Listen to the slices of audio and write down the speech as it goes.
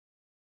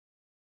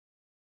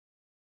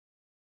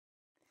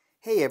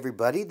Hey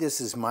everybody, this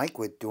is Mike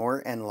with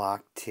Door and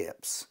Lock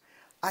Tips.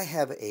 I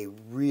have a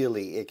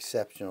really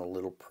exceptional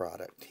little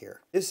product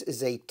here. This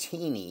is a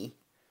teeny,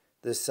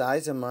 the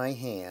size of my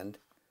hand,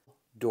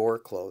 door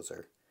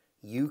closer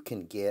you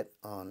can get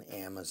on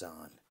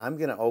Amazon. I'm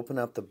going to open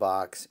up the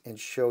box and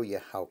show you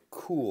how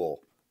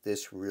cool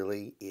this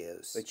really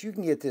is. But you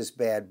can get this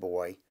bad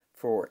boy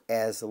for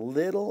as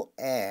little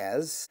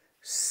as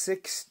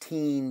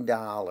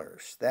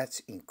 $16. That's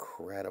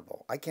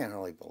incredible. I can't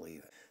really believe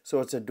it. So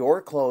it's a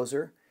door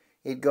closer.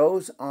 It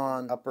goes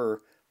on the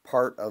upper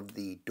part of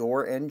the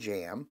door and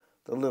jamb.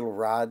 The little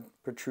rod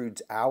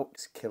protrudes out.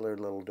 It's a killer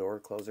little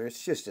door closer.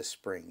 It's just a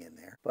spring in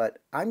there. But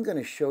I'm going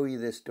to show you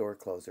this door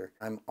closer.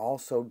 I'm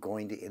also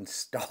going to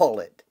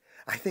install it.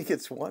 I think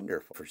it's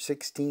wonderful. For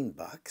 16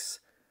 bucks.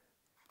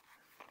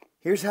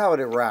 Here's how it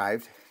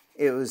arrived.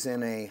 It was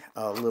in a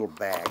little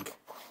bag.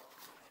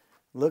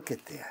 Look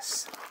at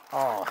this.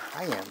 Oh,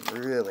 I am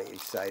really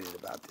excited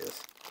about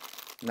this.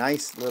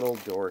 Nice little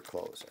door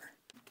closer.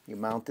 You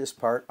mount this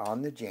part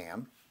on the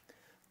jamb.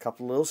 A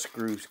couple little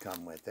screws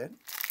come with it.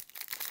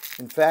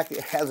 In fact,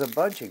 it has a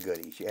bunch of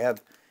goodies. You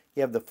have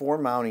the 4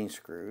 mounting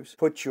screws.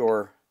 Put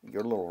your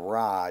little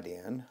rod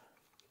in.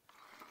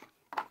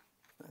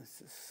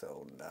 This is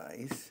so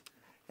nice.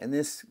 And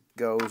this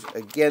goes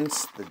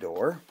against the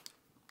door.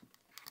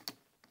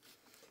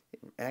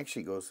 It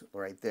actually goes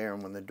right there,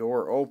 and when the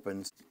door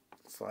opens,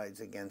 it slides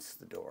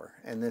against the door.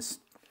 And this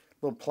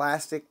little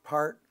plastic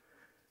part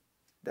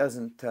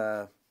doesn't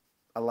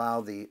allow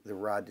the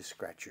rod to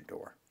scratch your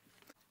door.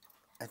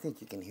 I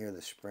think you can hear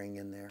the spring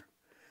in there.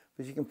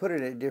 But you can put it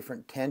at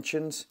different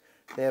tensions.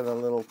 They have a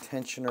little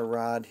tensioner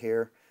rod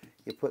here.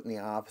 You put in the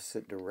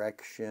opposite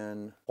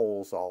direction.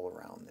 Holes all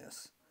around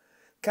this.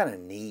 Kind of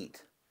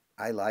neat.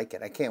 I like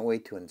it. I can't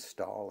wait to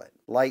install it.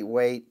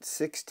 Lightweight,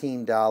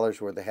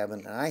 $16 worth of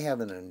heaven. And I have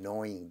an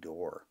annoying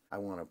door. I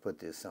want to put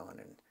this on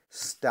and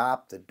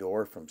stop the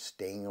door from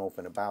staying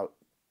open about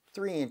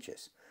 3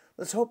 inches.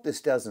 Let's hope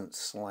this doesn't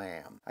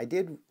slam. I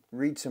did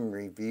read some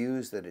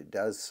reviews that it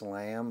does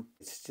slam.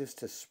 It's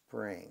just a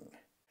spring.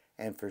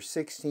 And for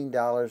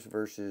 $16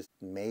 versus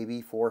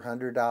maybe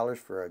 $400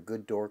 for a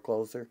good door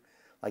closer,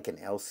 like an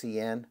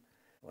LCN,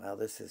 well,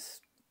 this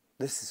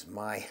is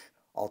my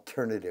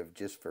alternative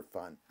just for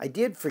fun. I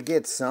did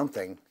forget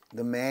something,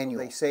 the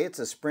manual. They say it's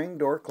a spring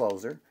door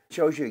closer. It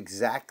shows you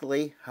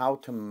exactly how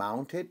to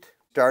mount it.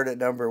 Start at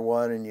number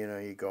 1 and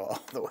you go all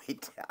the way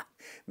down.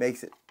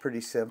 Makes it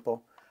pretty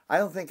simple. I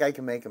don't think I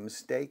can make a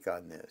mistake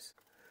on this.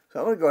 So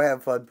I'm going to go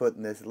have fun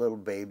putting this little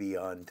baby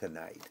on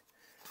tonight.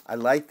 I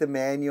like the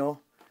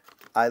manual.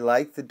 I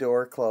like the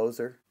door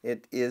closer.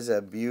 It is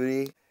a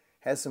beauty.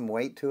 Has some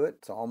weight to it.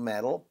 It's all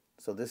metal.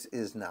 So this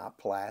is not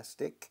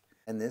plastic.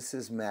 And this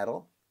is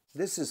metal.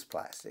 This is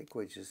plastic,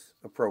 which is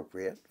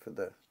appropriate for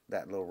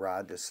that little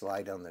rod to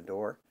slide on the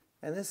door.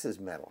 And this is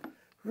metal.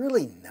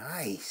 Really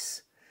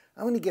nice.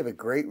 I'm going to give a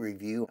great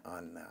review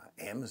on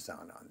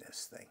Amazon on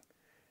this thing.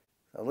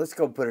 So let's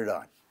go put it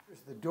on.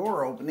 There's the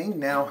door opening.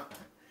 Now,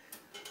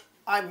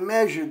 I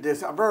measured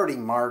this. I've already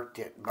marked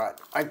it,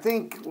 but I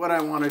think what I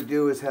want to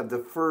do is have the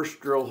first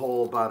drill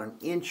hole about 1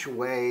 inch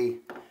away.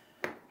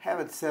 Have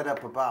it set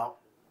up about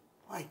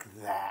like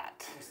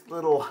that. This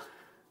little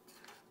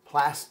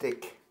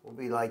plastic will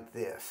be like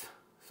this.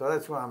 So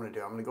that's what I'm going to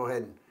do. I'm going to go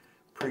ahead and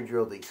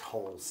pre-drill these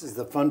holes. This is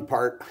the fun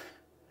part.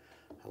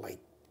 I like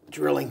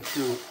drilling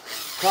through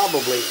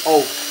probably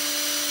oak.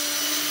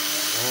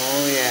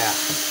 Oh yeah.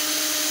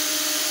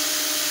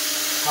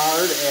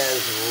 Hard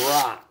as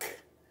rock.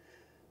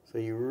 So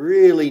you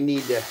really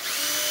need to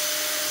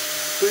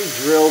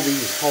pre-drill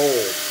these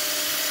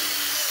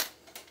holes.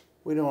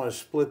 We don't want to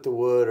split the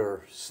wood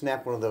or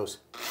snap one of those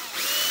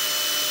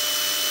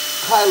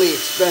highly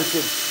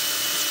expensive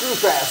screw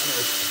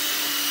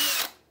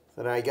fasteners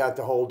that I got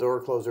the whole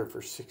door closer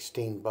for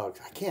 16 bucks.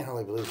 I can't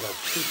really believe how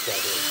cheap that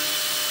is.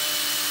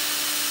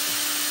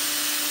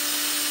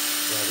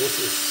 Yeah, this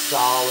is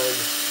solid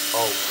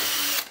oak.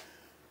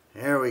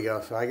 There we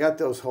go. So I got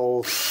those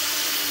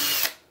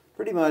holes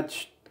pretty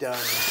much done.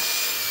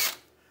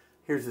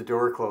 Here's the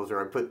door closer.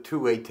 I put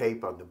 2-way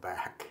tape on the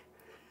back.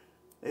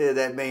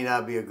 That may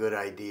not be a good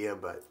idea,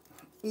 but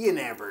you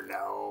never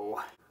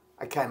know.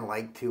 I kind of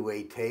like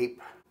 2-way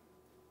tape.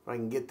 If I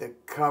can get the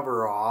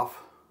cover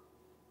off.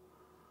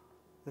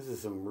 This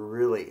is some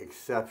really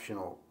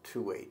exceptional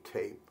 2-way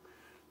tape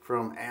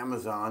from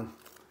Amazon.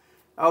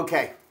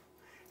 Okay,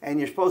 and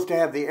you're supposed to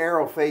have the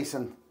arrow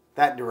facing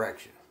that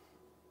direction.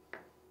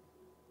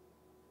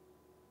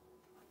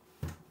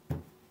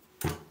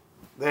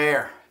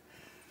 There.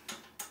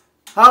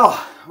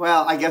 Oh,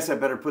 well, I guess I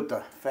better put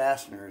the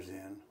fasteners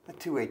in. That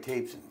 2-way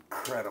tape's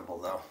incredible,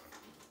 though.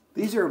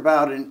 These are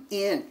about 1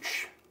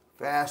 inch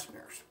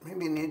fasteners.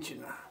 Maybe 1 inch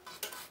and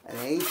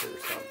 1/8 or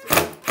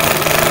something.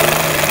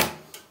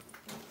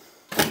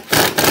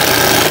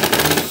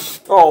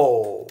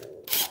 Oh,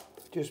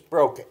 just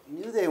broke it.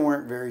 Knew they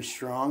weren't very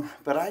strong,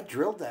 but I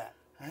drilled that.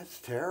 That's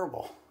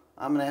terrible.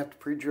 I'm going to have to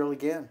pre-drill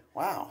again.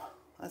 Wow,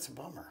 that's a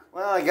bummer.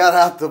 Well, I got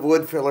out the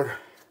wood filler.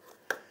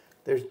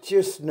 There's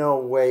just no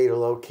way to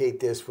locate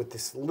this with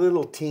this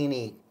little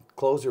teeny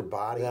closer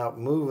body without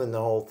moving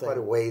the whole thing quite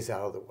a ways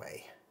out of the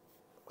way.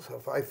 So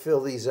if I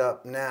fill these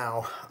up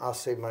now, I'll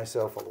save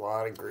myself a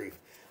lot of grief.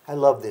 I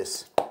love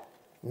this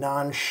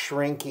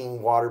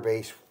non-shrinking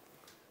water-based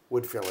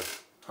wood filler.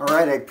 All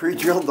right, I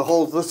pre-drilled the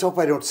holes. Let's hope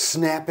I don't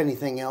snap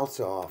anything else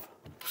off.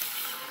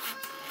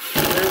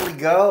 There we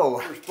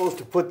go. We're supposed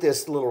to put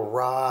this little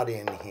rod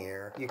in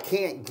here. You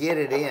can't get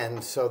it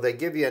in, so they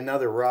give you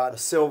another rod, a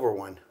silver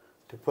one,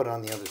 to put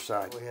on the other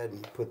side. Go ahead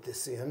and put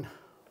this in.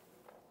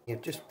 You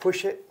just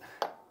push it,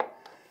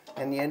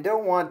 and you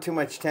don't want too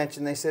much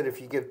tension. They said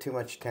if you give too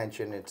much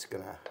tension, it's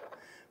gonna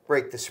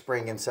break the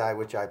spring inside,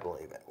 which I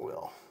believe it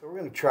will. So we're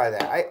gonna try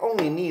that. I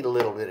only need a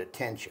little bit of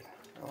tension.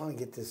 I want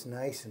to get this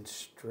nice and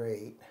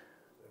straight.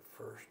 The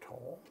first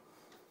hole.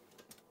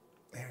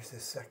 There's the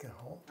second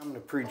hole. I'm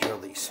going to pre-drill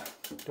these.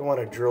 Don't want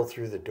to drill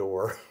through the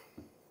door.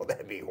 Well,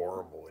 that'd be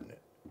horrible, wouldn't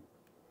it?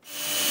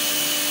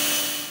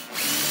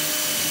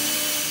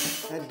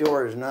 That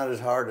door is not as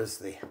hard as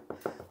the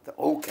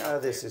oak.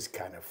 This is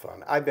kind of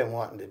fun. I've been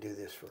wanting to do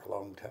this for a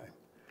long time.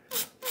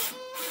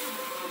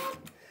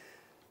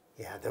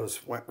 Yeah,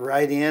 those went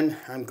right in.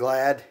 I'm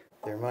glad.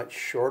 They're much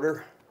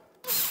shorter.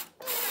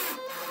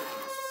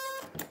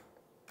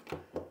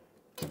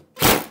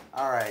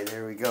 All right,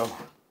 there we go.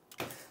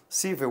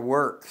 See if it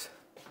works.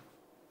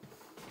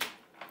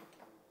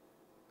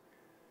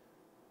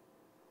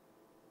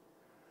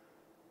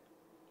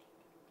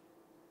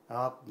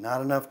 Oh,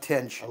 not enough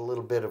tension. A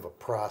little bit of a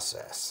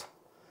process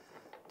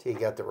till you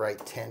got the right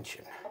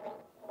tension.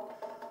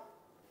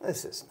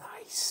 This is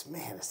nice.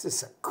 Man, this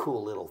is a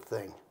cool little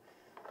thing.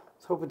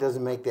 Let's hope it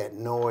doesn't make that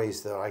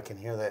noise, though. I can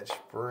hear that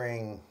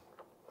spring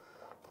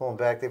pulling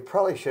back. They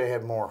probably should have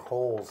had more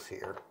holes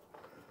here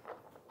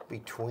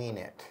between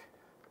it.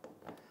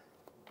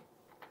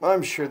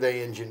 I'm sure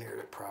they engineered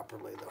it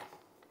properly, though.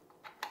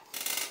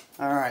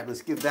 All right,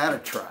 let's give that a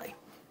try.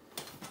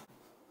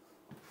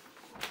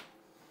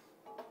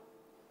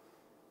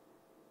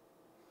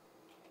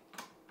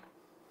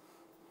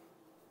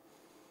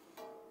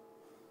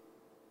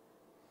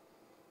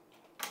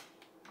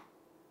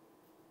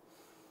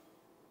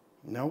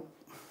 Nope.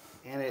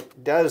 And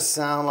it does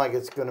sound like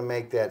it's going to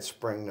make that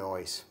spring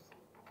noise.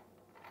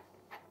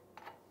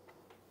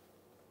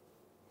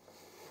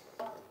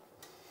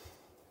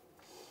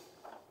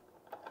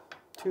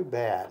 Too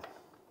bad.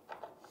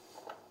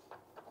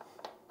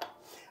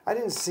 I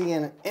didn't see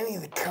in any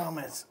of the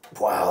comments,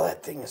 wow,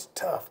 that thing is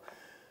tough,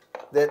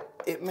 that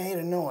it made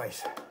a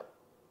noise.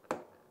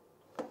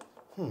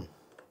 I'll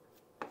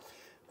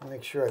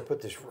make sure I put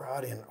this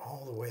rod in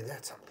all the way.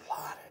 That's a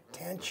lot of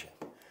tension.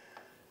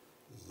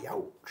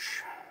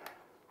 Youch.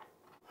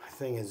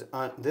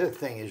 This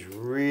thing is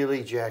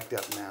really jacked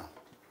up now.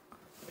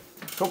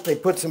 Hope they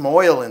put some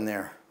oil in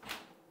there.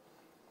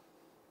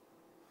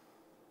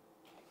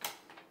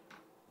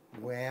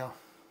 Well,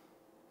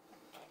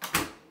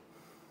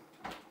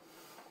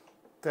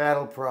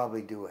 that'll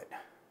probably do it.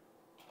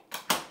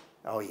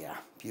 Oh yeah,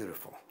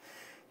 beautiful.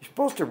 You're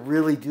supposed to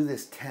really do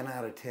this 10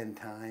 out of 10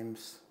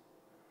 times.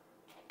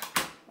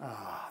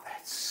 Oh,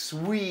 that's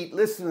sweet.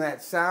 Listen to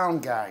that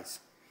sound, guys.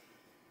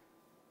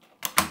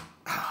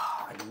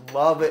 Oh, I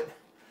love it.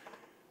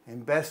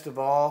 And best of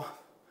all,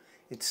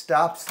 it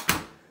stops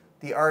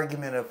the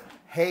argument of,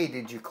 hey,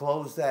 did you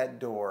close that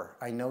door?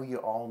 I know you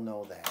all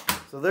know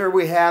that. So there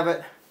we have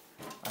it.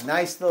 A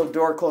nice little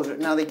door closer.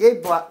 Now they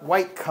gave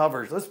white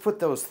covers. Let's put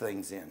those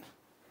things in.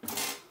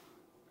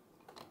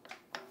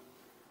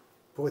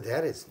 Boy,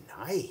 that is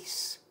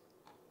nice.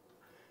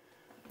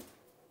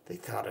 They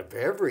thought of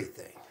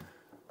everything.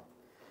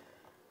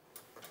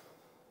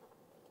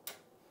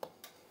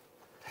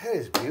 That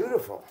is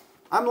beautiful.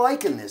 I'm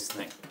liking this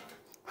thing.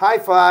 High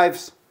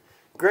fives.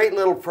 Great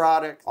little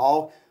product.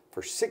 All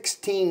for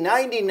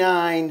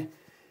 $16.99.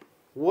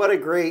 What a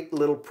great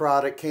little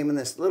product. Came in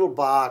this little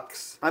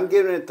box. I'm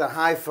giving it the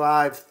high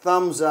five,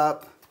 thumbs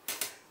up.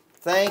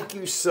 Thank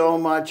you so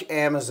much,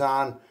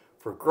 Amazon,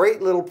 for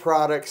great little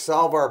products.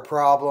 Solve our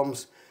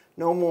problems.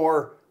 No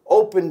more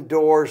open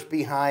doors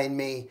behind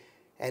me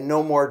and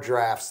no more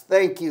drafts.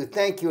 Thank you.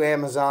 Thank you,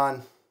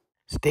 Amazon.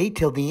 Stay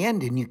till the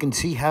end and you can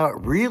see how it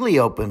really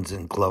opens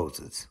and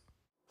closes.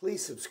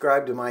 Please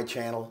subscribe to my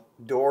channel,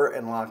 Door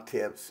and Lock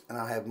Tips, and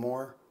I'll have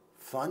more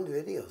fun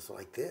videos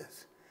like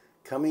this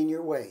coming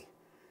your way.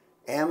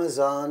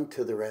 Amazon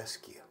to the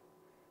rescue.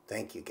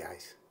 Thank you,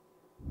 guys.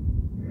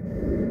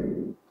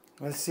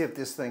 Let's see if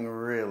this thing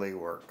really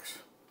works.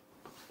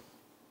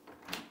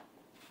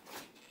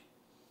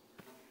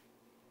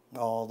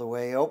 All the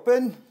way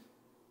open.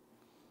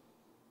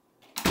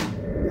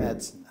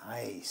 That's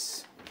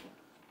nice.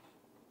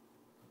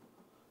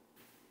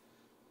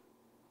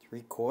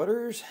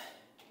 3/4.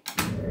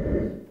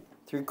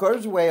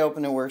 3/4 way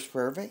open, it works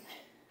perfect.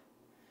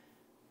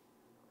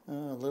 A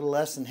little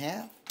less than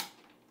half.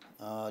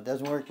 It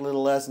doesn't work a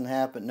little less than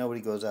half, but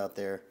nobody goes out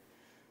there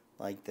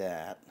like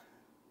that.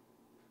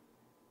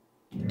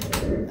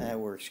 That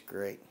works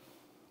great.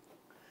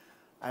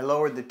 I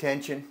lowered the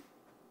tension,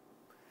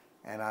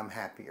 and I'm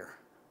happier.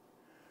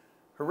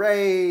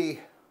 Hooray!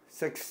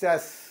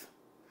 Success!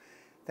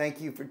 Thank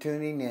you for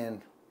tuning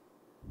in.